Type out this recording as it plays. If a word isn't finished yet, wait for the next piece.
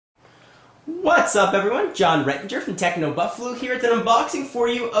What's up, everyone? John Rettinger from Techno Buffalo here with an unboxing for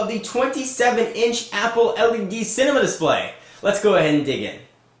you of the 27-inch Apple LED cinema display. Let's go ahead and dig in.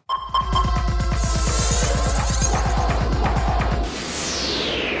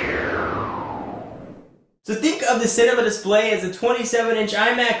 So think of the cinema display as a 27-inch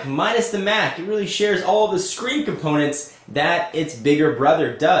iMac minus the Mac. It really shares all the screen components that its bigger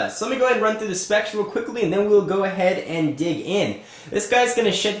brother does. So let me go ahead and run through the specs real quickly and then we'll go ahead and dig in. This guy's going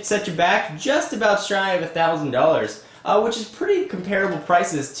to set you back just about shy of $1,000, which is pretty comparable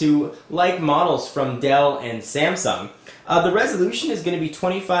prices to like models from Dell and Samsung. The resolution is going to be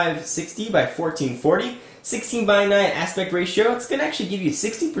 2560 by 1440, 16 by 9 aspect ratio. It's going to actually give you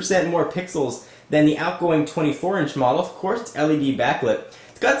 60% more pixels than the outgoing 24-inch model. Of course, it's LED backlit.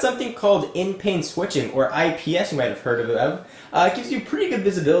 It's got something called in-plane switching, or IPS you might have heard of. It gives you pretty good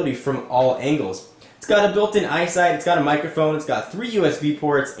visibility from all angles. It's got a built-in eyesight, it's got a microphone, it's got 3 USB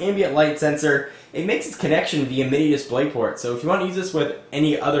ports, ambient light sensor. It makes its connection via mini display port. So if you want to use this with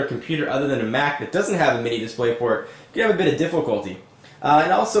any other computer other than a Mac that doesn't have a mini display port, you can have a bit of difficulty.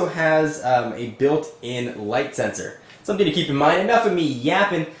 It also has a built-in light sensor. Something to keep in mind. Enough of me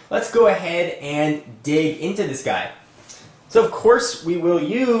yapping. Let's go ahead and dig into this guy. So of course we will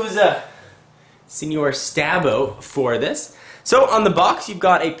use Senor Stabo for this. So on the box you've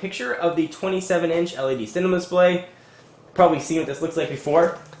got a picture of the 27-inch LED cinema display. Probably seen what this looks like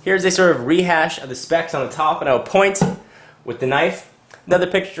before. Here's a sort of rehash of the specs on the top, and I will point with the knife. Another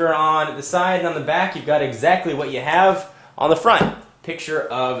picture on the side, and on the back you've got exactly what you have on the front. Picture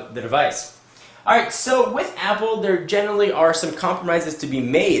of the device. Alright, so with Apple, there generally are some compromises to be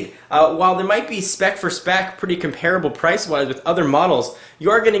made. While there might be spec for spec, pretty comparable price-wise with other models, you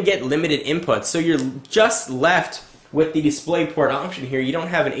are going to get limited inputs. So you're just left with the DisplayPort option here. You don't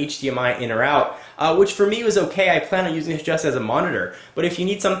have an HDMI in or out, which for me was okay. I plan on using this just as a monitor. But if you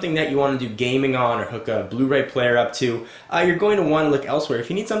need something that you want to do gaming on or hook a Blu-ray player up to, you're going to want to look elsewhere.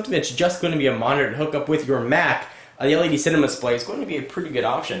 If you need something that's just going to be a monitor to hook up with your Mac, the LED cinema display is going to be a pretty good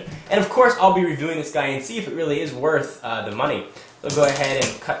option. And of course, I'll be reviewing this guy and see if it really is worth the money. So go ahead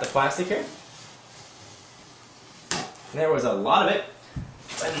and cut the plastic here. There was a lot of it.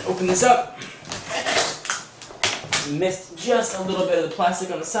 Go ahead and open this up. Missed just a little bit of the plastic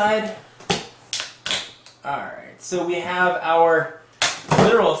on the side. Alright, so we have our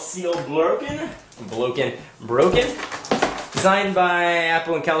literal seal broken. Designed by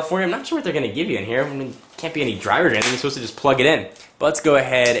Apple in California. I'm not sure what they're going to give you in here. I mean, can't be any drivers or anything. You're supposed to just plug it in. But let's go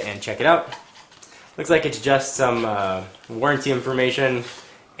ahead and check it out. Looks like it's just some warranty information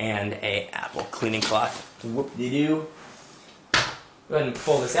and a Apple cleaning cloth. Whoop-de-doo. Go ahead and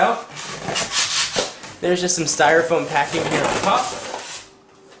pull this out. There's just some styrofoam packing here on top.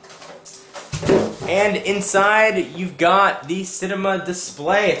 And inside, you've got the cinema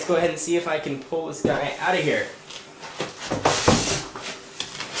display. Let's go ahead and see if I can pull this guy out of here.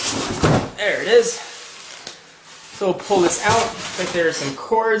 There it is. So we'll pull this out. Looks like there's some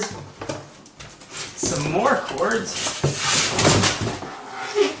cords. Some more cords.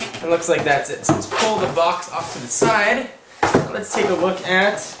 It looks like that's it. So let's pull the box off to the side. Let's take a look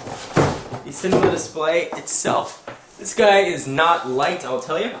at the cinema display itself. This guy is not light, I'll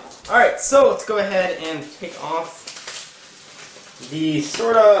tell you. Alright, so let's go ahead and take off the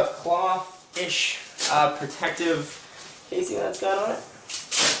sort of cloth-ish protective casing that's got on it.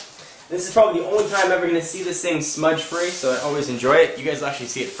 This is probably the only time I'm ever going to see this thing smudge-free, so I always enjoy it. You guys will actually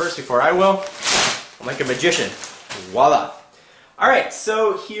see it first before I will. I'm like a magician. Voila! Alright,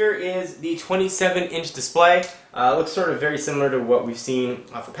 so here is the 27-inch display. Looks sort of very similar to what we've seen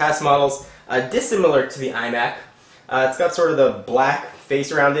for past models. Dissimilar to the iMac. It's got sort of the black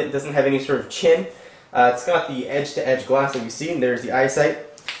face around it. It doesn't have any sort of chin. It's got the edge-to-edge glass that we've seen. There's the eyesight.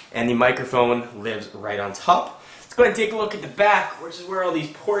 And the microphone lives right on top. Let's go ahead and take a look at the back, which is where all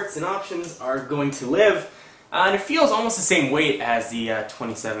these ports and options are going to live. And it feels almost the same weight as the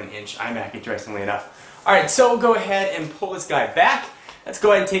 27-inch iMac, interestingly enough. Alright, so we'll go ahead and pull this guy back. Let's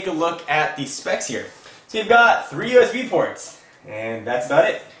go ahead and take a look at the specs here. So you've got 3 USB ports, and that's about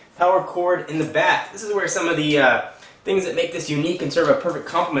it. Power cord in the back. This is where some of the things that make this unique and sort of a perfect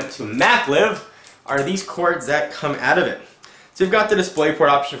complement to a Mac live, are these cords that come out of it. So you've got the DisplayPort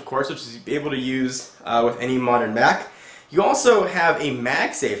option, of course, which is able to use with any modern Mac. You also have a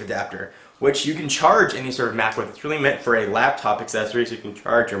MagSafe adapter, which you can charge any sort of Mac with. It's really meant for a laptop accessory, so you can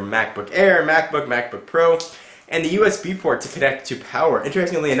charge your MacBook Air, MacBook Pro, and the USB port to connect to power.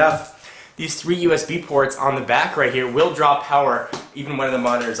 Interestingly enough, these 3 USB ports on the back right here will draw power even when the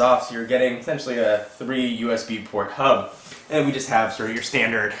monitor is off, so you're getting essentially a 3 USB port hub. And we just have sort of your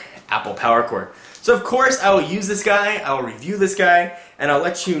standard Apple power cord. So of course I will use this guy, I will review this guy, and I'll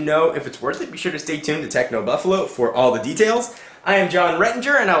let you know if it's worth it. Be sure to stay tuned to Techno Buffalo for all the details. I am John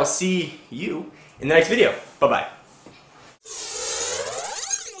Rettinger, and I will see you in the next video. Bye-bye.